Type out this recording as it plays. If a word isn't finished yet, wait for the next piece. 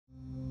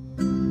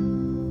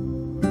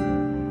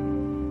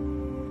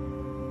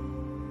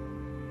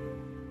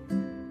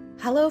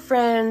Hello,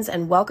 friends,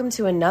 and welcome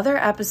to another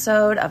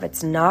episode of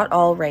It's Not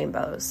All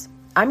Rainbows.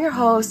 I'm your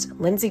host,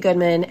 Lindsay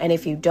Goodman, and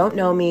if you don't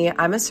know me,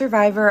 I'm a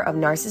survivor of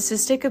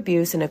narcissistic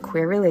abuse in a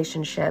queer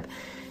relationship,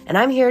 and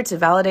I'm here to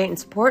validate and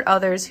support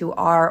others who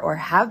are or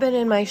have been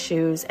in my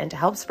shoes and to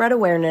help spread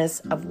awareness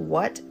of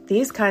what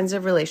these kinds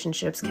of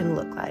relationships can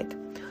look like.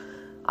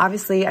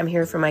 Obviously, I'm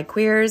here for my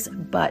queers,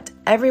 but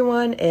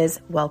everyone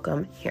is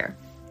welcome here.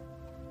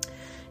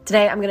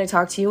 Today, I'm going to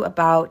talk to you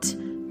about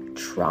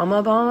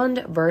trauma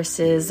bond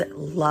versus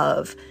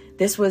love.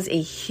 This was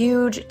a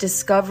huge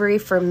discovery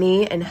for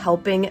me in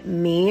helping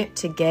me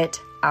to get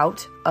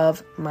out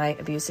of my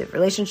abusive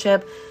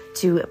relationship,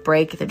 to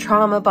break the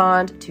trauma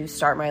bond, to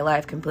start my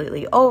life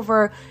completely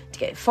over, to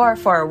get far,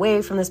 far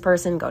away from this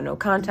person, go no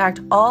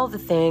contact, all the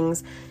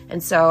things.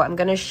 And so I'm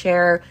going to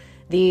share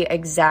the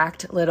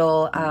exact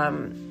little,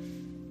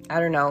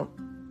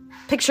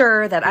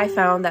 picture that I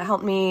found that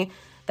helped me,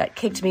 that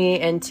kicked me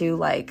into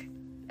like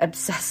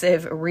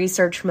obsessive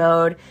research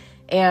mode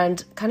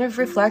and kind of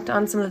reflect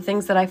on some of the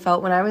things that I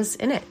felt when I was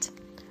in it.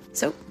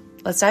 So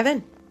let's dive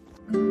in.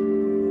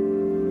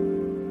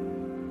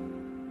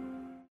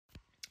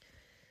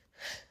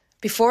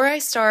 Before I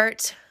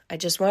start, I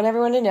just want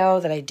everyone to know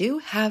that I do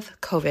have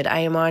COVID. I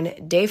am on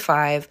day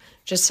 5,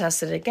 just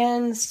tested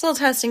again, still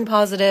testing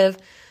positive.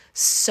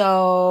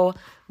 So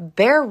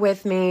bear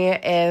with me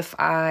if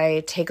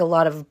I take a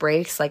lot of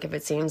breaks, like if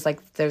it seems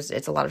like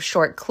it's a lot of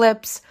short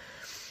clips,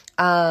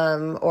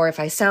 or if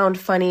I sound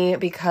funny,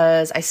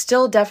 because I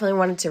still definitely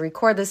wanted to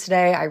record this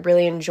today. I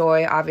really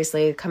enjoy,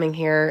 obviously, coming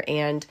here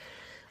and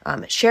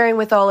sharing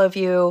with all of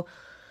you.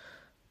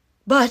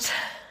 But,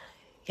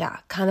 yeah,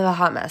 kind of a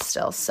hot mess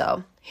still.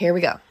 So, here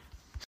we go.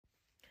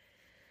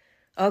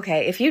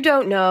 Okay, if you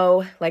don't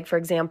know, like, for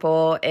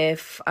example,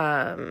 if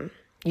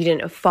you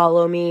didn't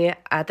follow me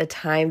at the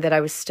time that I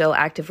was still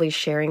actively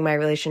sharing my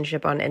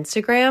relationship on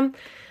Instagram,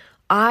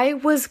 I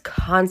was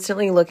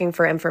constantly looking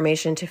for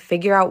information to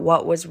figure out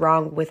what was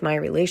wrong with my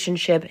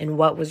relationship and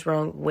what was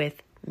wrong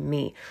with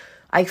me.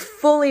 I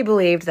fully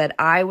believed that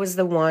I was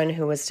the one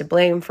who was to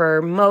blame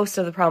for most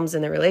of the problems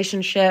in the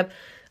relationship.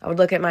 I would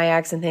look at my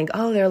ex and think,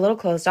 oh, they're a little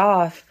closed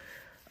off,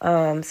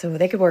 so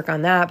they could work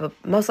on that. But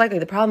most likely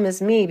the problem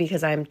is me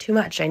because I'm too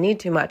much. I need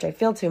too much. I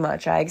feel too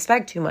much. I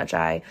expect too much.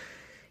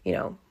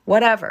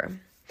 Whatever.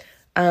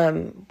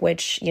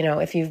 Which,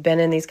 if you've been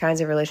in these kinds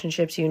of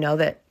relationships, you know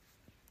that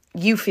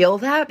you feel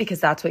that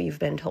because that's what you've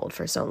been told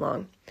for so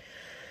long.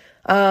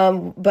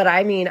 But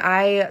I mean,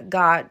 I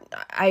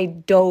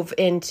dove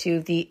into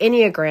the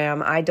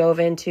Enneagram. I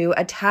dove into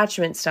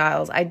attachment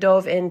styles. I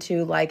dove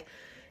into like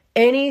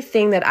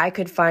anything that I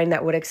could find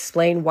that would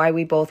explain why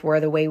we both were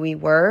the way we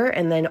were,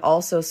 and then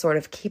also sort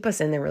of keep us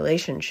in the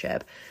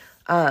relationship.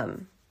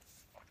 And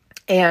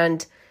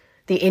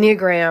the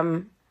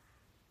Enneagram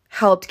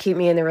helped keep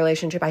me in the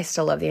relationship. I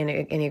still love the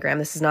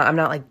Enneagram. I'm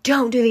not like,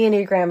 don't do the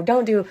Enneagram,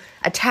 don't do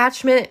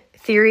attachment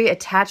theory,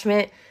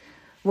 attachment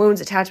wounds,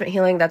 attachment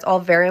healing. That's all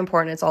very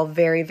important. It's all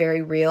very,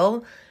 very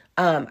real.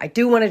 I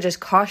do want to just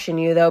caution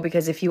you though,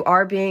 because if you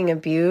are being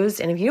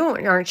abused, and if you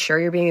aren't sure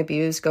you're being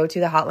abused, go to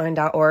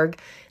thehotline.org.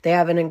 They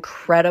have an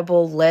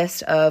incredible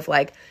list of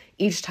like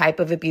each type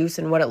of abuse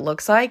and what it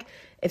looks like.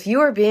 If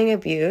you are being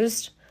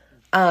abused,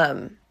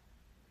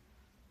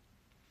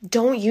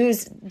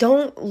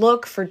 don't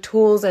look for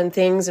tools and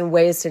things and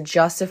ways to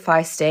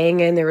justify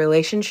staying in the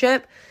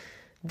relationship.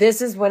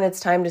 This is when it's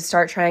time to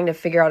start trying to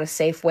figure out a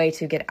safe way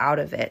to get out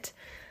of it.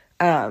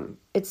 We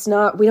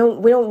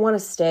don't want to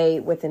stay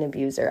with an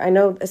abuser. I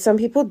know some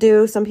people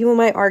do. Some people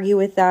might argue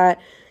with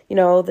that,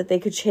 that they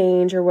could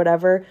change or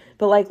whatever,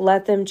 but like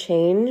let them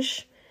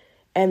change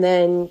and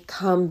then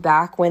come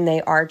back when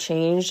they are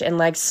changed and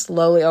like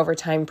slowly over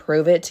time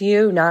prove it to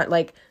you, not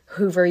like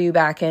hoover you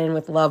back in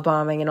with love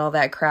bombing and all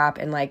that crap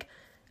and like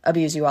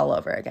abuse you all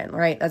over again,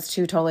 right? That's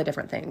 2 totally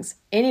different things.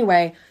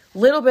 Anyway,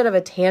 little bit of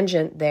a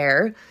tangent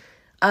there.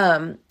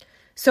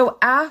 So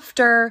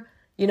after,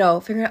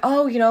 figuring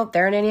out,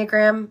 they're an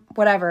Enneagram,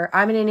 whatever,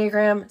 I'm an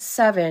Enneagram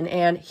 7,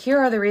 and here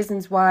are the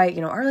reasons why,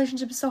 our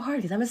relationship is so hard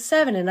because I'm a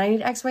 7 and I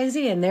need X, Y,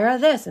 Z and they're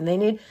this and they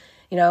need,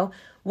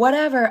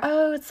 whatever.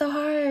 Oh, it's so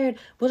hard.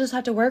 We'll just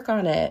have to work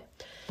on it.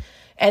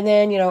 And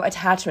then,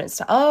 attachments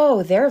to,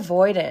 oh, they're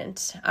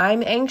avoidant.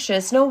 I'm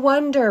anxious. No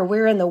wonder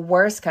we're in the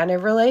worst kind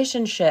of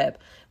relationship.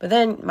 But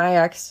then my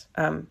ex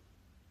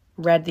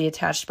read the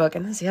attached book.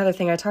 And that's the other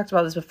thing. I talked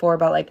about this before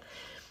about like,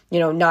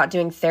 not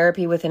doing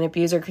therapy with an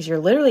abuser because you're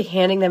literally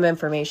handing them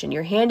information.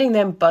 You're handing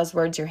them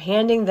buzzwords. You're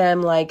handing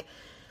them like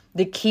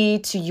the key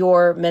to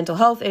your mental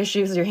health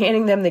issues. You're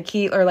handing them the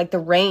key or like the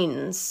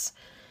reins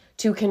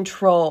to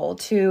control,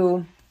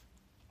 to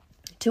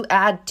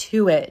add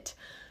to it,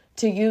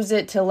 to use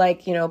it to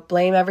like,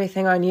 blame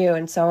everything on you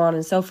and so on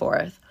and so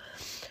forth.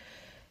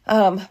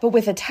 But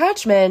with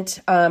attachment,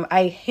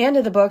 I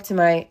handed the book to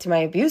my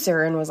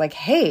abuser and was like,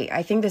 hey,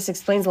 I think this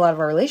explains a lot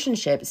of our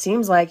relationship. It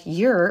seems like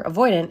you're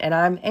avoidant and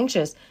I'm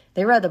anxious.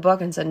 They read the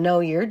book and said, no,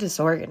 you're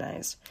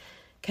disorganized.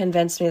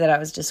 Convinced me that I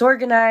was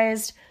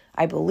disorganized.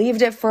 I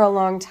believed it for a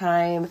long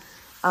time.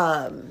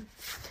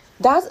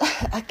 That's,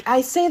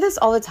 I say this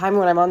all the time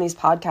when I'm on these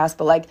podcasts,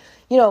 but like,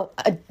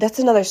 that's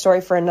another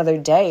story for another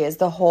day, is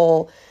the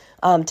whole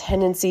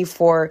tendency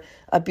for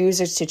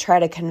abusers to try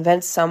to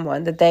convince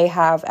someone that they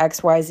have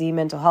XYZ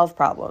mental health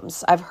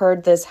problems. I've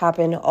heard this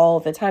happen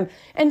all the time.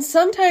 And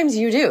sometimes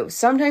you do.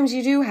 Sometimes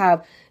you do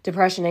have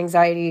depression,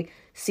 anxiety,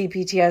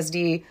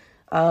 CPTSD,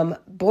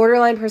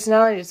 borderline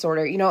personality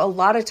disorder. A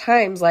lot of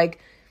times, like,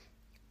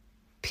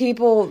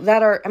 people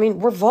that are,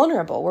 we're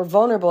vulnerable. We're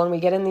vulnerable, and we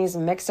get in these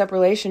mixed up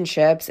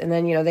relationships, and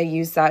then, they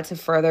use that to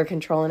further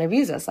control and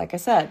abuse us, like I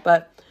said.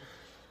 But,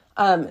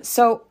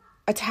 so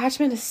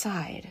attachment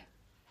aside,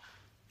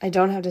 I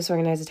don't have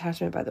disorganized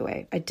attachment, by the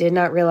way. I did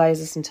not realize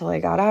this until I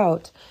got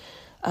out.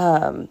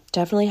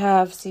 Definitely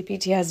have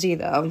CPTSD,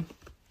 though.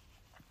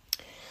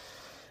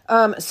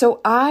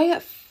 So I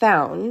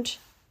found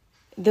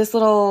this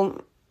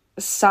little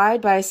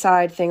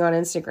side-by-side thing on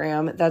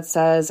Instagram that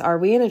says, are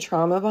we in a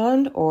trauma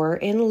bond or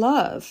in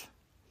love?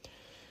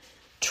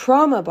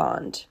 Trauma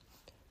bond.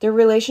 Their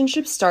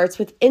relationship starts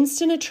with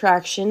instant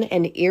attraction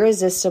and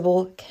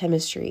irresistible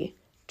chemistry.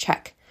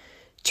 Check.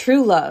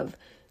 True love.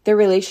 Their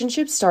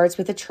relationship starts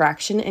with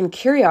attraction and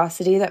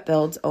curiosity that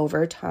builds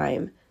over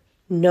time.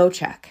 No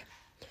check.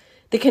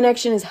 The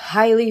connection is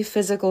highly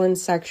physical and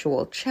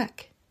sexual.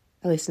 Check.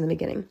 At least in the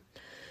beginning.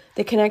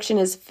 The connection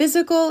is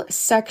physical,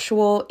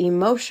 sexual,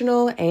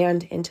 emotional,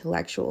 and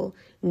intellectual.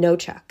 No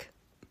check.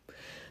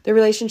 The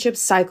relationship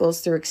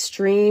cycles through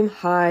extreme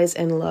highs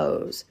and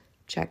lows.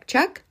 Check,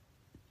 check.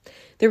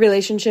 The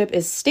relationship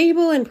is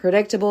stable and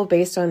predictable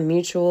based on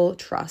mutual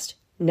trust.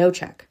 No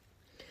check.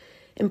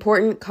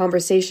 Important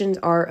conversations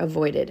are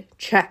avoided.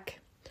 Check.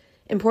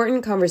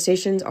 Important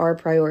conversations are a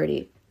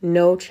priority.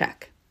 No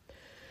check.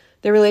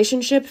 The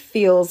relationship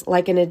feels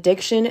like an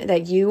addiction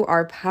that you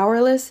are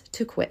powerless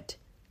to quit.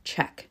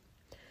 Check.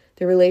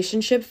 The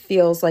relationship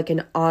feels like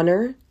an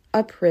honor,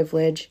 a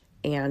privilege,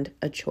 and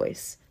a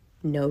choice.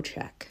 No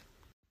check.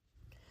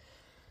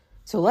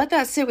 So let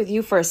that sit with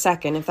you for a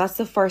second. If that's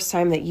the first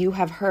time that you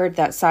have heard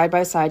that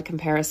side-by-side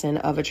comparison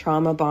of a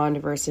trauma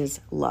bond versus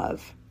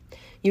love.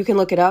 You can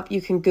look it up.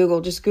 You can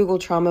just Google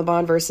trauma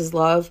bond versus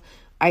love.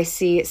 I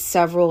see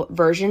several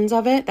versions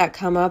of it that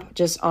come up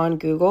just on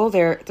Google.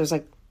 There's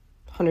like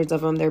hundreds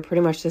of them. They're pretty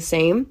much the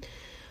same.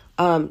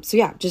 So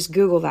yeah, just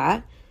Google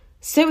that.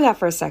 Sit with that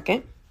for a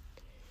second.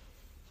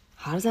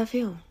 How does that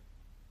feel?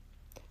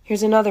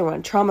 Here's another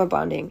one. Trauma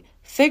bonding.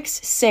 Fix,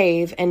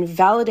 save, and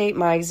validate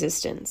my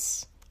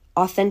existence.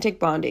 Authentic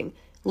bonding.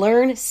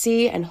 Learn,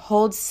 see, and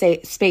hold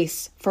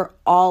space for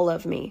all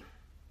of me.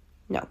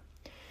 No.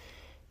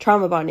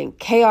 Trauma bonding,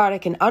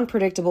 chaotic and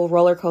unpredictable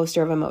roller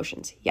coaster of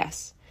emotions.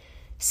 Yes.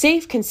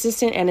 Safe,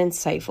 consistent, and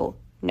insightful.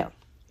 No.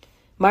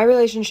 My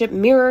relationship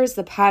mirrors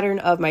the pattern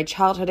of my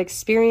childhood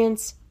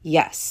experience.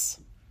 Yes.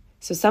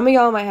 So some of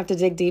y'all might have to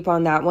dig deep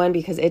on that one,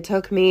 because it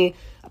took me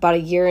about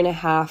 1.5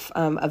 years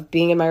of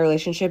being in my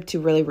relationship to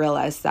really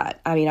realize that.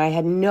 I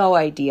had no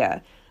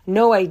idea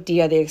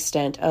the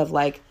extent of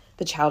like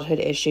the childhood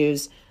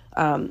issues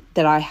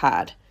that I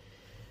had.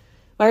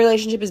 My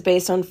relationship is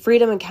based on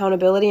freedom,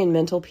 accountability, and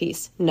mental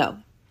peace. No.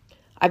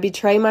 I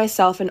betray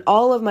myself and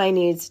all of my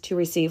needs to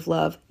receive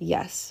love.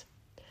 Yes.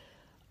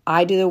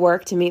 I do the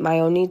work to meet my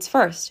own needs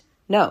first.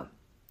 No.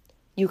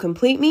 You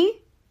complete me?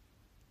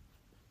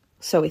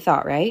 So we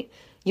thought, right?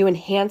 You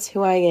enhance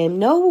who I am.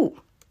 No,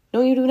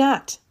 you do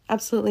not.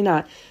 Absolutely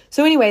not.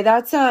 So anyway,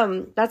 that's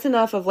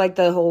enough of like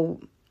the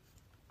whole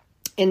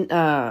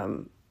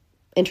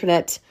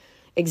internet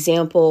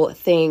example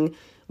thing.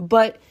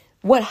 But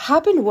what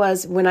happened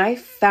was, when I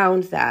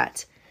found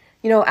that,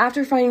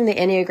 after finding the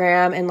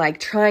Enneagram and like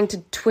trying to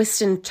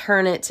twist and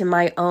turn it to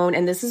my own,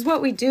 and this is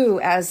what we do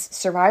as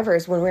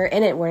survivors when we're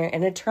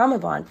in a trauma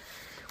bond.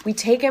 We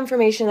take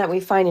information that we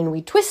find and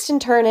we twist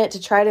and turn it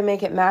to try to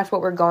make it match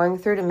what we're going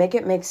through, to make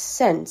it make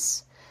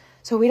sense.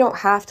 So we don't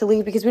have to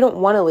leave, because we don't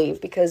want to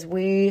leave, because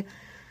we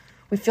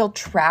feel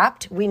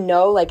trapped. We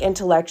know, like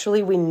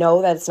intellectually, we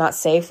know that it's not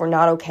safe. We're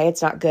not okay.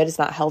 It's not good. It's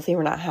not healthy.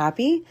 We're not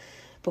happy.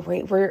 But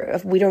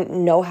we don't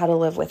know how to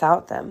live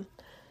without them.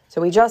 So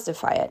we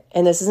justify it.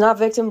 And this is not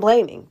victim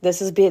blaming.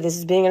 This is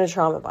being in a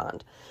trauma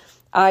bond.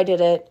 I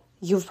did it.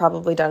 You've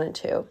probably done it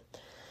too.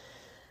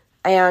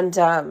 And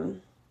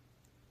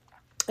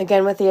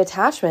again, with the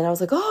attachment, I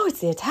was like, oh, it's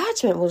the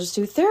attachment. We'll just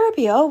do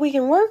therapy. Oh, we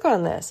can work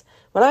on this.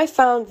 When I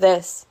found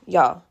this,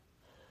 y'all,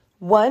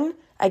 one,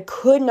 I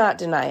could not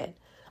deny it.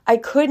 I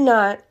could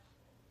not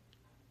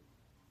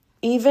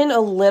even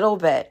a little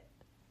bit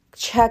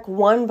check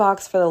one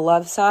box for the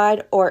love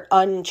side or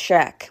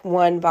uncheck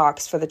one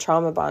box for the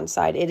trauma bond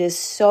side. It is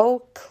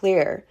so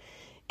clear.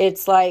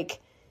 It's like,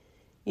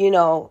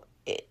 you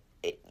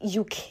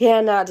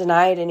cannot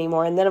deny it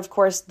anymore. And then, of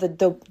course,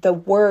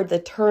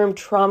 the term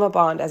trauma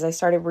bond, as I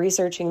started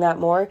researching that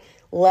more,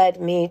 led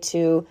me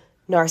to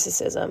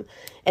narcissism.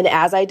 And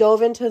as I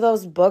dove into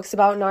those books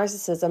about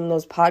narcissism,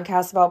 those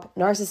podcasts about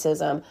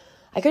narcissism,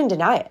 I couldn't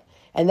deny it.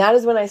 And that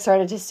is when I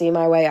started to see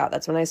my way out.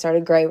 That's when I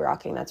started gray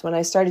rocking. That's when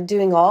I started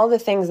doing all the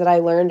things that I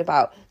learned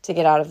about to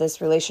get out of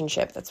this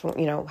relationship. That's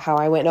when, how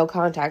I went no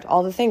contact,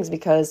 all the things,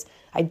 because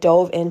I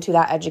dove into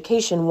that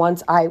education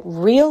once I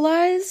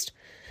realized,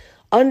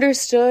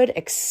 understood,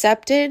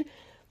 accepted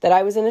that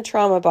I was in a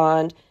trauma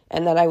bond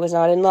and that I was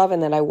not in love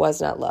and that I was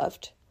not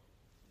loved.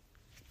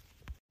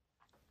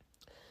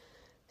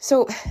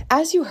 So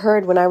as you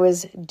heard when I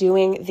was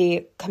doing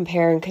the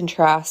compare and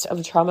contrast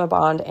of trauma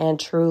bond and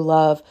true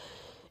love,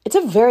 it's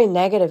a very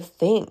negative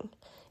thing.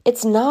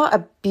 It's not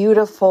a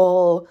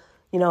beautiful,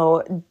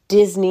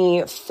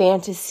 Disney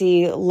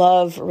fantasy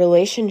love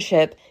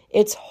relationship.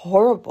 It's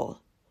horrible.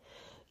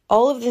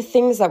 All of the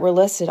things that were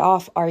listed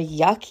off are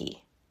yucky.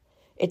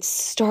 It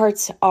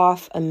starts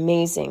off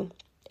amazing.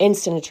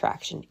 Instant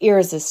attraction,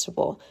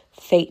 irresistible,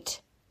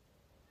 fate.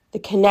 The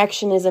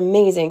connection is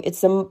amazing.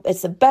 It's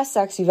the best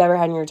sex you've ever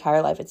had in your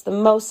entire life. It's the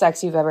most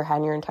sex you've ever had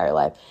in your entire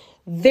life.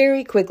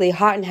 Very quickly,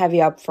 hot and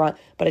heavy up front,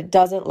 but it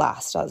doesn't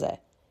last, does it?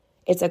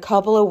 It's a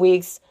couple of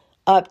weeks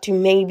up to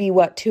maybe,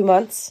 2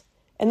 months?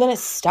 And then it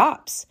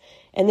stops.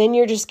 And then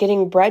you're just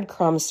getting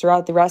breadcrumbs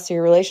throughout the rest of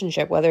your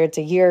relationship, whether it's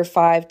a year,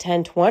 5,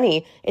 10,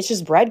 20, it's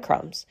just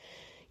breadcrumbs.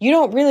 You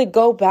don't really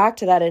go back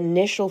to that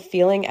initial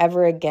feeling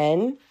ever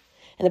again.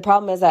 And the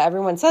problem is that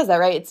everyone says that,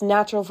 right? It's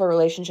natural for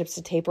relationships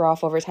to taper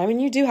off over time. And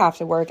you do have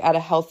to work at a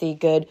healthy,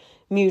 good,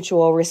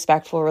 mutual,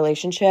 respectful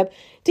relationship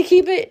to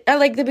keep it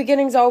like the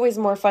beginning's always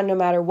more fun no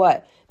matter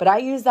what. But I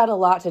use that a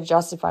lot to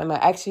justify.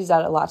 My ex used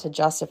that a lot to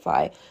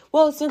justify.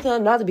 Well, it's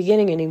not the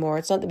beginning anymore.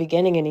 It's not the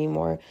beginning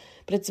anymore.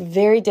 But it's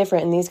very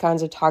different in these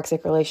kinds of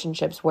toxic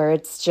relationships where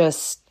it's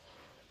just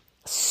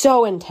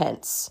so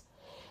intense.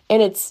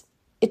 And it's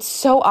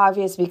so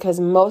obvious because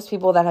most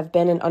people that have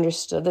been and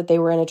understood that they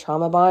were in a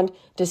trauma bond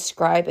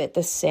describe it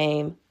the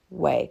same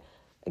way.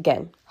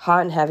 Again,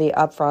 hot and heavy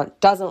up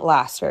front, doesn't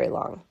last very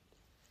long.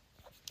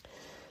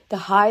 The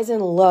highs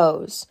and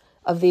lows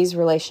of these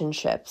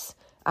relationships,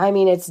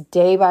 it's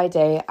day by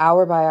day,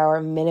 hour by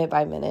hour, minute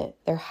by minute.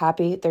 They're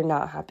happy, they're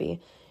not happy.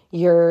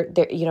 They're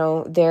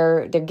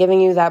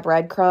giving you that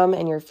breadcrumb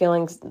and you're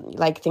feeling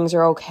like things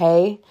are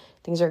okay,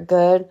 things are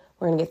good,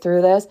 we're going to get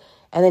through this,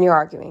 and then you're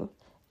arguing.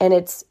 And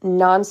it's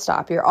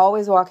nonstop. You're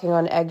always walking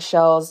on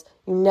eggshells.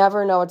 You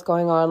never know what's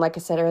going on. Like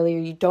I said earlier,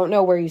 you don't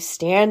know where you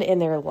stand in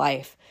their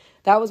life.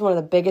 That was one of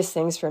the biggest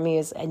things for me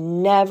is I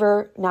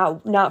never,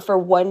 not for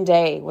one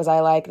day was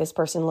I like, this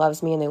person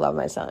loves me and they love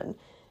my son.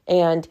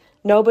 And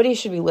nobody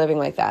should be living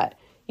like that.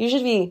 You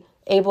should be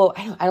able,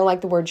 I don't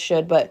like the word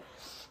should, but,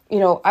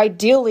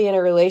 ideally in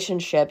a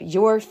relationship,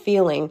 you're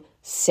feeling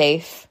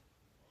safe.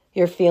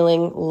 You're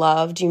feeling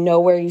loved. You know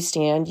where you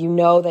stand. You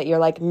know that you're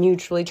like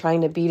mutually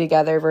trying to be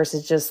together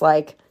versus just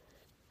like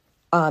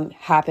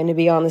happen to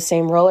be on the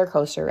same roller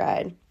coaster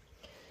ride.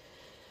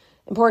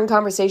 Important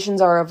conversations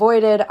are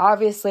avoided.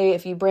 Obviously,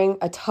 if you bring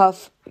a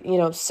tough,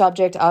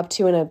 subject up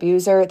to an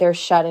abuser, they're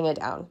shutting it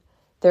down.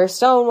 They're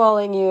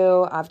stonewalling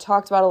you. I've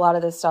talked about a lot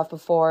of this stuff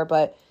before,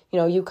 but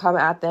you come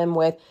at them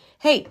with,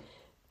 hey,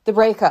 the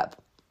breakup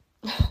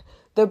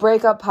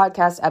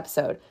podcast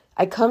episode.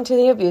 I come to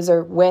the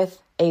abuser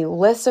with a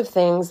list of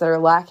things that are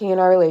lacking in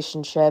our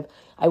relationship.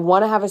 I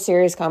want to have a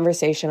serious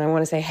conversation. I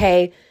want to say,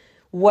 hey,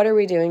 what are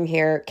we doing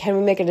here? Can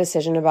we make a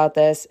decision about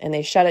this? And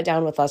they shut it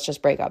down with, let's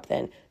just break up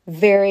then.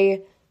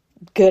 Very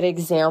good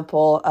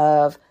example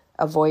of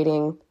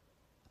avoiding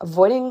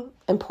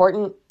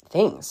important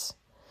things.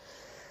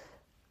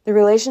 The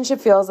relationship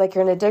feels like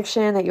you're an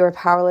addiction, that you're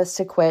powerless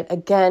to quit.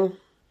 Again,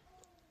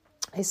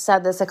 I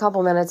said this a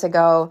couple minutes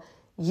ago.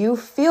 You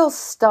feel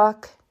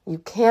stuck. You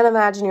can't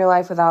imagine your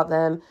life without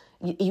them.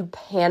 You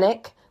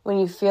panic when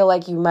you feel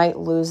like you might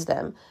lose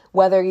them,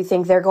 whether you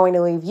think they're going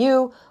to leave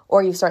you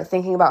or you start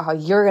thinking about how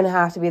you're going to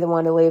have to be the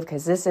one to leave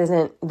because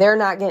they're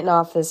not getting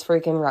off this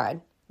freaking ride.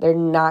 They're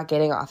not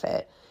getting off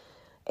it.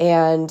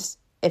 And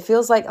it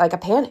feels like a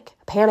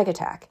panic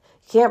attack.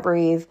 You can't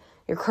breathe.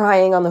 You're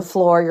crying on the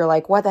floor. You're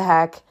like, what the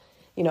heck?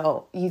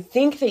 You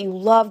think that you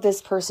love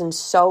this person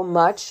so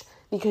much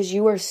because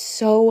you are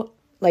so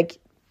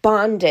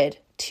bonded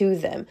to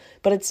them,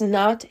 but it's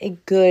not a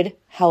good,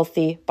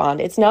 healthy bond.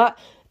 It's not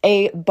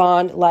a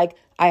bond like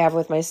I have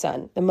with my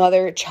son, the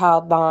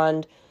mother-child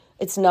bond.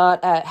 It's not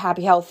a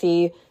happy,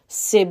 healthy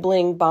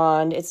sibling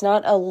bond. It's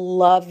not a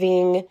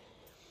loving,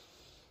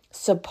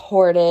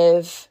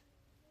 supportive,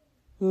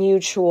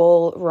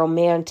 mutual,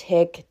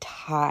 romantic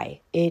tie.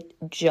 It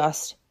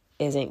just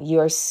isn't. You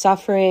are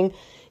suffering.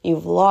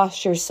 You've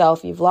lost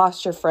yourself. You've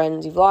lost your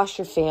friends. You've lost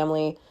your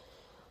family.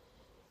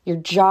 Your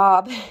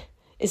job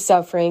is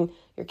suffering.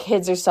 Your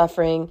kids are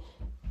suffering.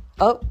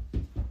 Oh,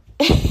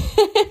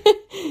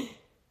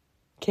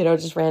 kiddo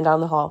just ran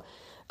down the hall.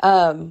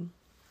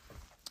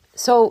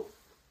 So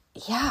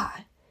yeah,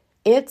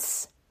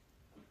 it's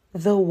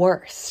the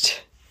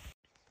worst.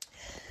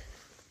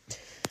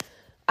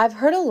 I've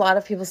heard a lot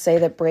of people say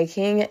that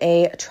breaking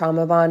a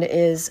trauma bond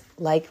is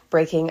like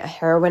breaking a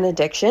heroin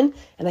addiction.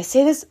 And I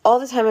say this all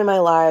the time in my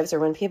lives or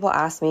when people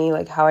ask me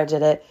how I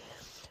did it.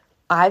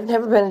 I've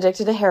never been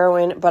addicted to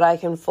heroin, but I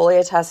can fully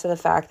attest to the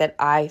fact that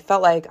I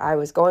felt like I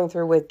was going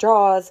through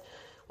withdrawals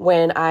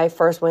when I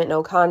first went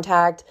no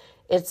contact.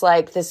 It's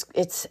like this,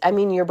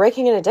 you're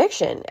breaking an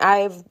addiction.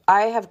 I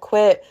have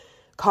quit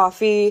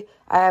coffee.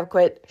 I have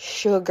quit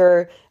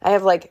sugar. I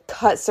have like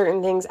cut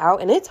certain things out,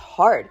 and it's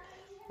hard.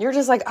 You're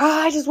just like,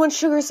 I just want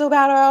sugar so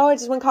bad. Oh, I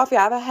just want coffee.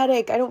 I have a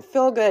headache. I don't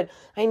feel good.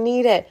 I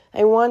need it.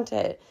 I want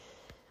it.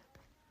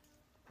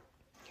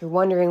 You're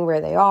wondering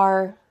where they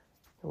are.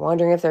 You're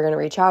wondering if they're going to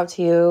reach out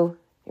to you.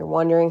 You're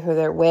wondering who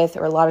they're with,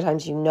 or a lot of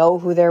times you know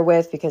who they're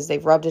with because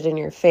they've rubbed it in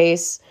your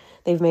face.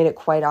 They've made it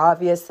quite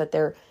obvious that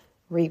they're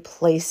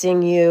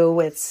replacing you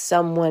with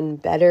someone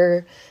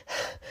better,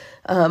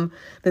 that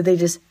they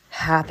just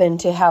happen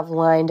to have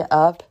lined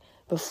up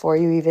before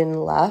you even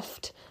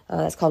left.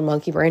 That's called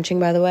monkey branching,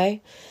 by the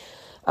way.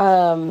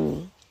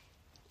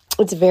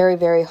 It's very,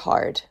 very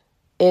hard.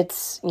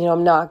 It's,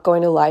 I'm not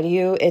going to lie to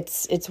you.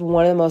 It's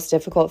one of the most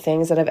difficult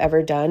things that I've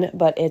ever done,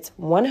 but it's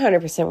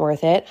 100%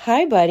 worth it.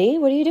 Hi, buddy.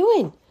 What are you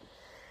doing?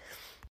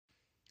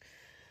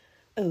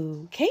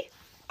 Okay.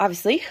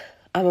 Obviously,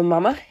 I'm a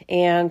mama,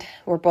 and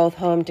we're both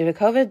home due to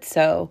COVID,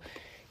 so,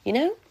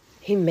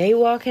 he may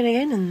walk in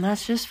again, and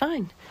that's just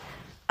fine.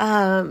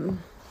 I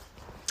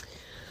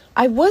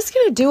was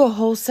going to do a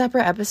whole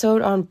separate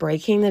episode on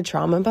breaking the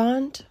trauma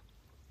bond,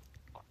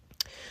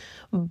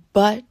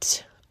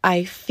 but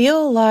I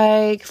feel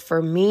like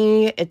for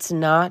me, it's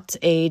not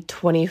a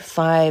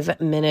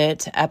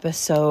 25-minute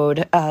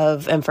episode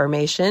of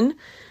information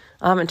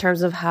in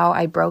terms of how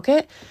I broke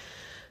it.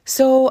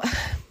 So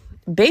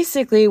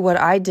basically what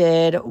I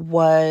did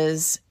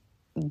was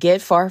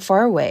get far,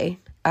 far away.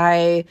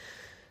 I've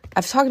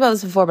talked about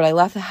this before, but I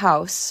left the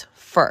house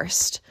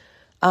first.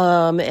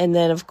 And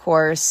then of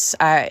course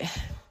they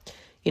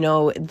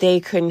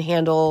couldn't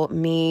handle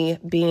me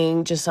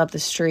being just up the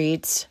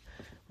street,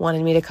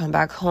 wanted me to come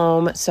back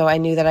home. So I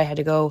knew that I had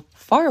to go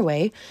far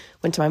away,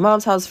 went to my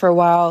mom's house for a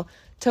while,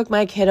 took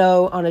my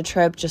kiddo on a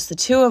trip, just the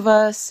two of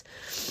us.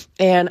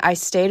 And I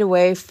stayed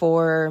away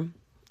for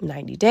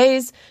 90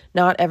 days.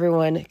 Not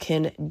everyone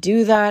can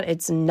do that.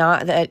 It's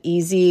not that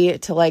easy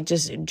to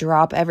just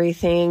drop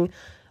everything.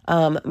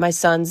 My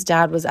son's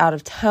dad was out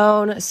of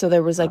town, so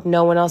there was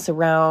no one else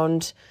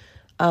around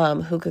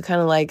who could kind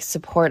of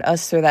support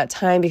us through that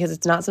time, because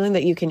it's not something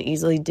that you can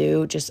easily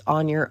do just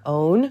on your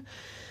own,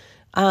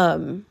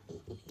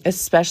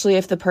 especially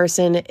if the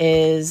person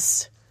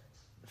is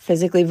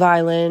physically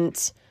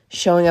violent,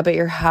 showing up at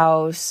your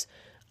house,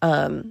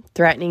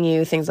 threatening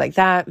you, things like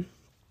that.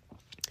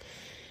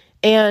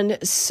 And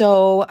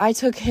so I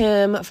took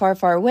him far,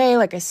 far away,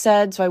 like I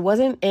said, so I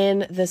wasn't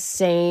in the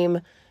same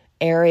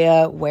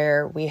area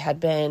where we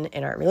had been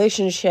in our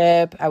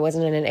relationship. I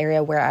wasn't in an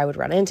area where I would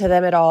run into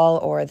them at all,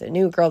 or the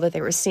new girl that they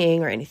were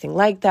seeing, or anything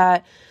like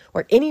that,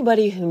 or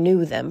anybody who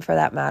knew them for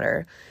that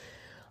matter.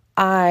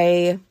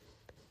 It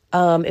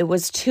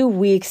was 2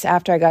 weeks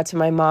after I got to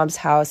my mom's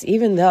house,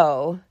 even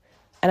though,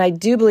 and I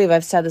do believe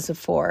I've said this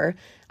before,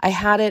 I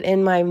had it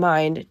in my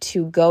mind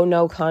to go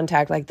no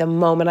contact the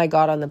moment I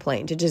got on the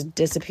plane, to just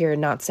disappear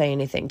and not say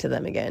anything to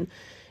them again.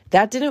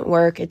 That didn't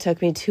work. It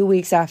took me 2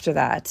 weeks after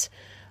that.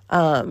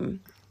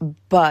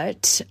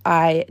 But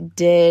I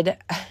did,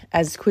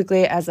 as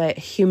quickly as I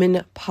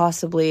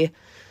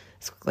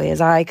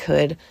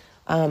could,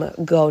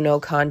 go no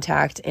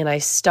contact, and I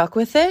stuck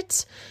with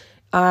it.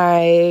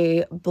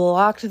 I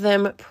blocked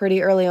them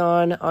pretty early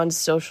on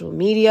social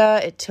media.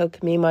 It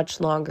took me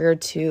much longer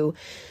to,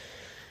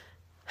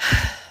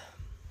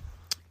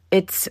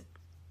 it's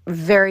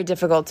very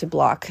difficult to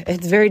block.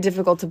 It's very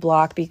difficult to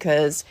block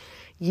because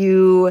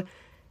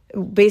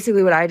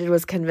basically what I did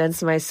was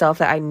convince myself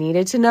that I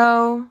needed to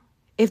know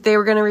if they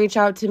were going to reach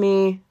out to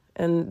me,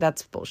 and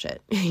that's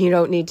bullshit. You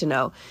don't need to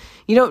know.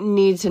 You don't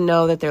need to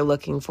know that they're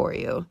looking for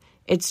you.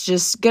 It's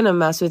just going to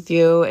mess with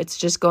you. It's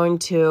just going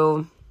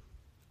to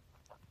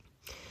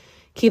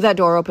keep that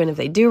door open if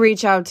they do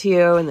reach out to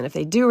you, and then if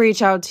they do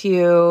reach out to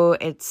you,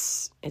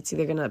 it's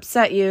either going to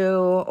upset you,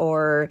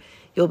 or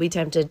you'll be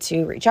tempted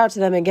to reach out to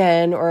them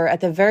again, or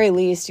at the very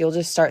least, you'll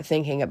just start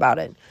thinking about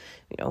it.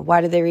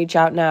 Why did they reach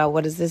out now?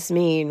 What does this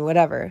mean?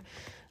 Whatever.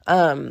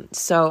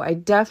 So I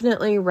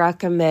definitely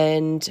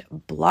recommend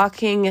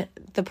blocking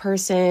the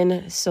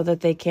person so that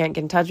they can't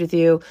get in touch with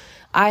you.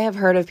 I have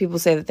heard of people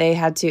say that they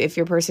had to, if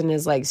your person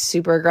is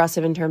super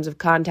aggressive in terms of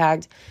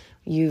contact,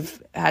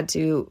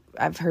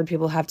 I've heard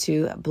people have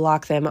to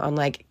block them on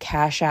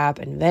Cash App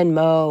and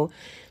Venmo,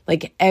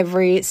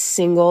 every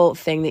single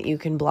thing that you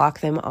can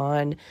block them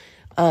on.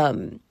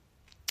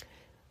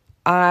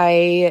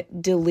 I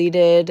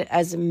deleted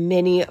as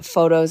many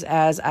photos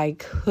as I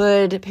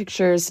could,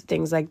 pictures,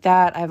 things like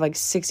that. I have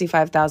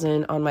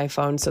 65,000 on my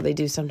phone, so they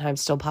do sometimes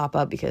still pop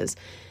up because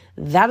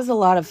that is a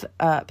lot of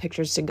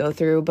pictures to go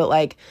through.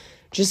 But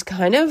just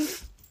kind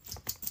of,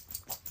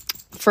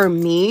 for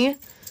me,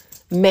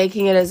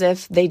 making it as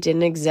if they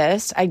didn't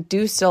exist. I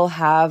do still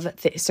have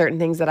certain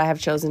things that I have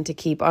chosen to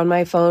keep on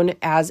my phone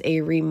as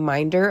a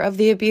reminder of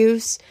the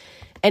abuse.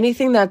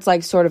 Anything that's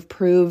sort of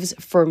proves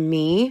for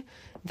me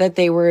that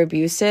they were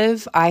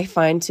abusive, I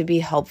find to be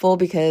helpful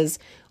because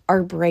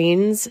our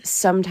brains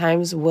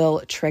sometimes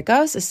will trick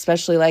us,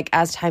 especially like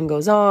as time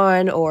goes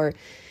on, or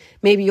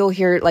maybe you'll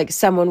hear like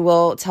someone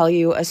will tell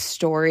you a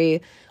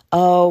story.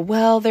 Oh,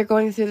 well, they're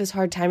going through this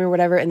hard time or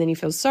whatever. And then you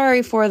feel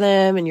sorry for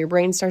them and your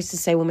brain starts to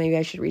say, well, maybe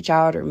I should reach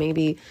out, or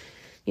maybe,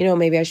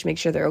 maybe I should make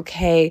sure they're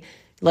okay.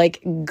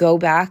 Like, go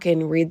back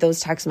and read those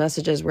text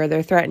messages where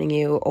they're threatening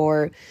you,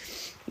 or,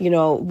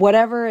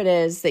 whatever it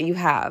is that you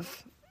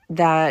have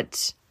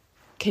that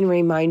can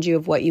remind you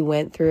of what you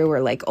went through, or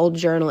like old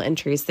journal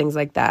entries, things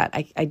like that.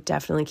 I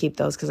definitely keep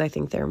those because I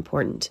think they're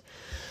important.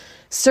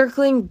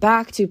 Circling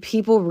back to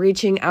people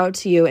reaching out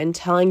to you and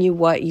telling you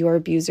what your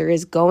abuser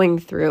is going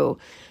through.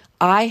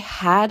 I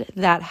had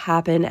that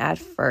happen at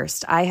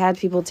first. I had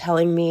people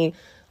telling me,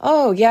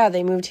 oh yeah,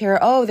 they moved here.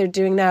 Oh, they're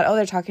doing that. Oh,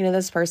 they're talking to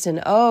this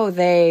person. Oh,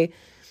 they,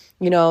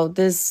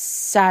 this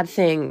sad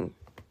thing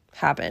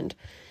happened.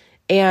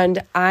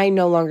 And I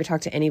no longer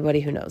talk to anybody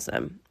who knows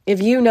them.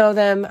 If you know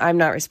them, I'm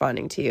not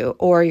responding to you,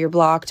 or you're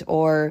blocked,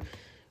 or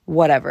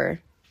whatever.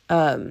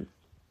 Like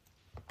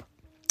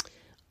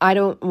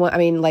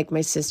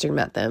my sister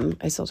met them.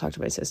 I still talk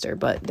to my sister,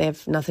 but they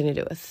have nothing to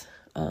do with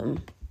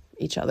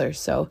each other.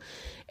 So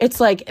it's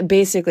like,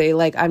 basically,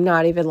 like, I'm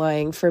not even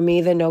lying. For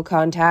me, the no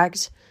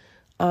contact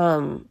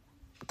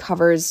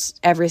covers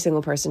every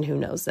single person who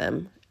knows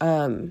them.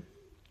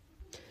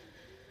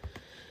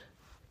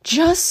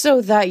 Just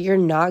so that you're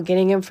not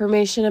getting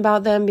information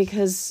about them,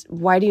 because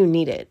why do you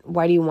need it?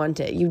 Why do you want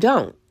it? You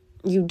don't.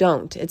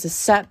 It's a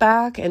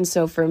setback. And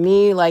so for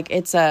me, like,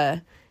 it's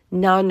a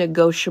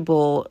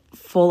non-negotiable,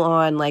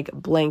 full-on, like,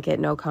 blanket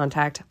no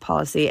contact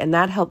policy. And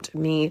that helped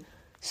me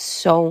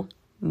so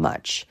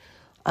much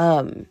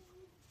to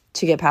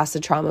get past the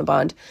trauma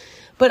bond.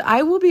 But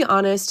I will be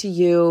honest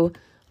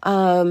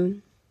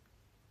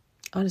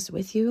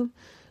with you.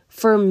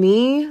 For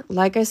me,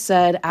 like I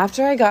said,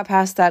 after I got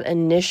past that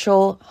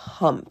initial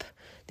hump,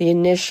 the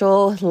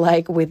initial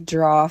like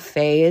withdraw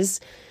phase,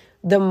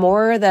 the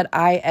more that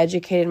I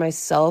educated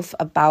myself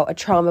about a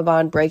trauma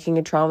bond, breaking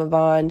a trauma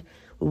bond,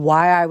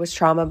 why I was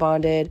trauma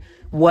bonded,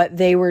 what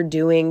they were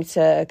doing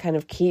to kind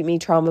of keep me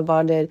trauma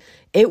bonded,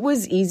 it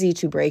was easy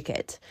to break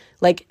it.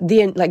 Like,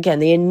 the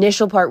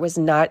initial part was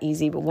not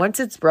easy, but once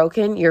it's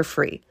broken, you're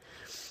free.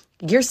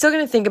 You're still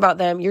going to think about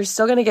them. You're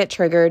still going to get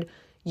triggered.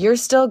 You're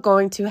still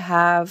going to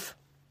have,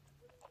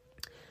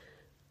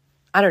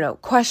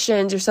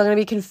 questions. You're still going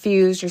to be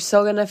confused. You're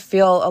still going to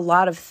feel a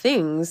lot of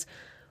things.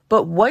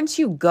 But once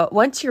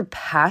you're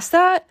past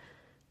that,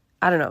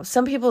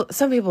 some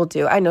people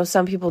do. I know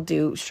some people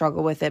do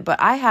struggle with it, but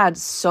I had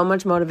so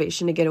much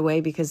motivation to get away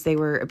because they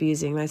were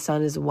abusing my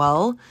son as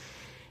well.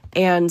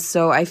 And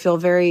so I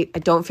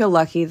don't feel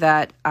lucky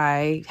that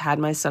I had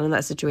my son in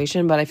that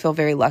situation, but I feel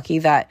very lucky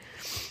that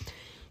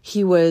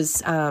he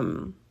was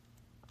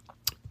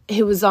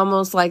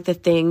almost like the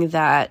thing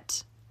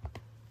that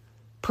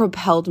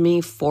propelled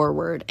me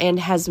forward and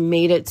has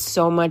made it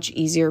so much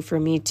easier for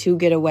me to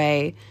get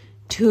away,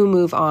 to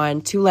move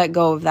on, to let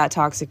go of that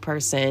toxic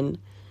person.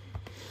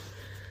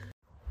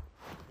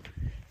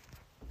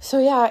 So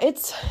yeah,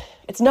 it's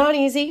not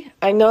easy.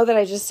 I know that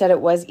I just said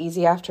it was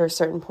easy after a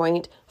certain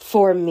point.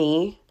 For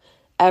me,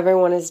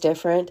 everyone is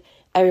different.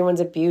 Everyone's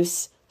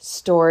abuse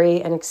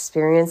story and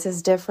experience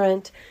is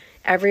different.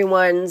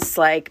 Everyone's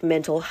like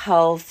mental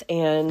health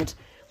and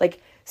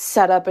like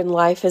setup in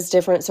life is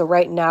different. So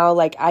right now,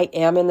 like, I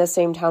am in the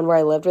same town where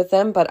I lived with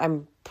them, but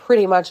I'm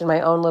pretty much in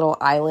my own little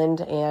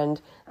island and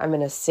I'm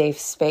in a safe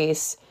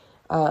space.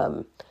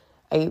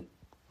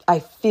 I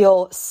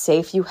feel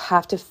safe. You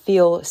have to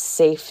feel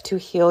safe to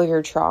heal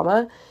your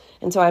trauma.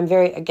 And so I'm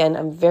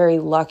very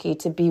lucky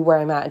to be where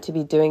I'm at and to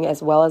be doing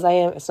as well as I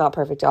am. It's not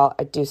perfect at all.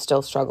 I do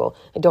still struggle.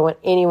 I don't want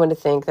anyone to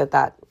think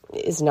that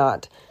is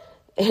not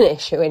an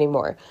issue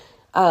anymore.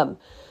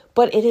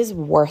 But it is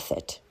worth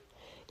it.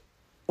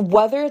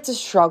 Whether it's a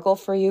struggle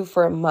for you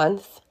for a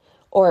month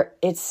or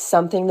it's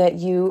something that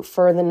you,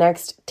 for the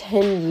next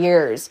 10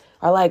 years,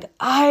 are like,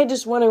 I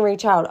just want to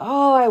reach out.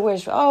 Oh, I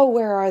wish. Oh,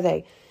 where are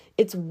they?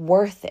 It's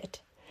worth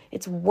it.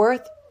 It's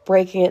worth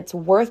breaking it. It's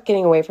worth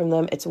getting away from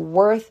them. It's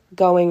worth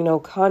going no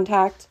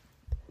contact.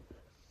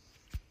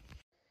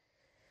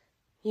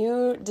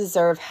 You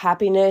deserve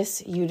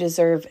happiness. You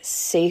deserve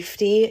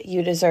safety.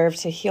 You deserve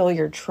to heal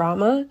your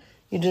trauma.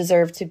 You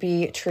deserve to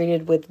be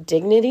treated with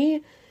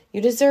dignity. You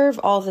deserve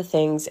all the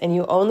things, and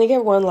you only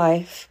get one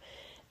life.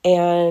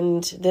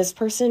 And this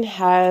person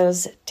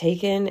has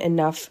taken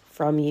enough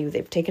from you.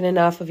 They've taken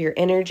enough of your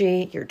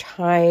energy, your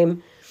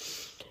time,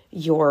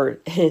 your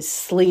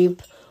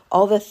sleep,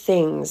 all the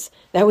things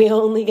that we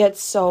only get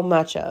so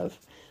much of.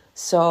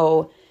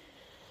 So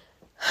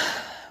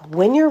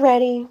when you're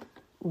ready,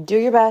 do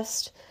your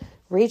best.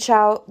 Reach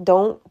out.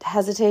 Don't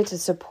hesitate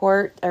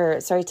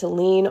to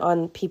lean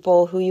on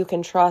people who you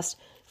can trust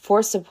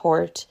for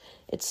support.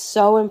 It's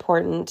so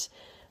important.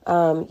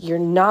 You're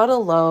not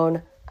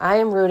alone. I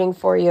am rooting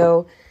for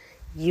you.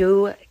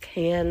 You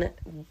can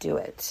do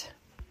it.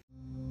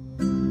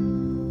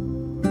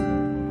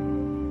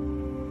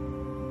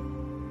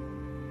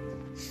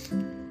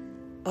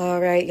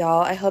 All right,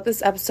 y'all. I hope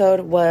this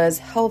episode was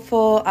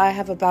helpful. I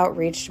have about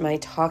reached my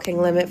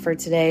talking limit for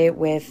today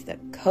with the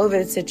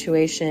COVID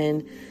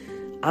situation.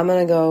 I'm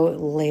going to go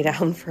lay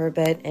down for a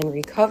bit and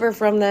recover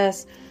from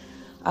this.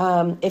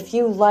 If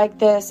you like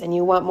this and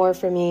you want more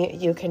from me,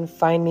 you can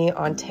find me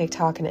on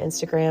TikTok and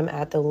Instagram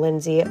at the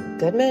Lindsay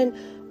Goodman,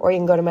 or you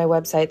can go to my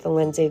website,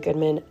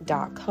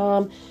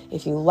 thelindsayggoodman.com.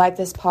 If you like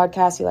this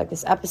podcast, you like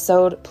this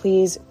episode,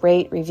 please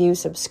rate, review,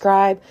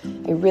 subscribe.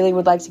 I really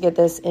would like to get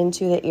this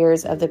into the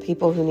ears of the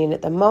people who need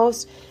it the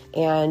most,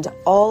 and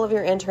all of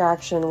your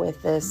interaction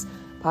with this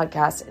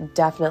podcast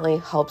definitely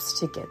helps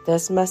to get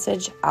this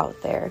message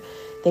out there.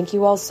 Thank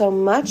you all so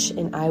much,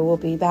 and I will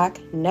be back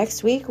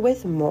next week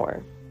with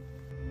more.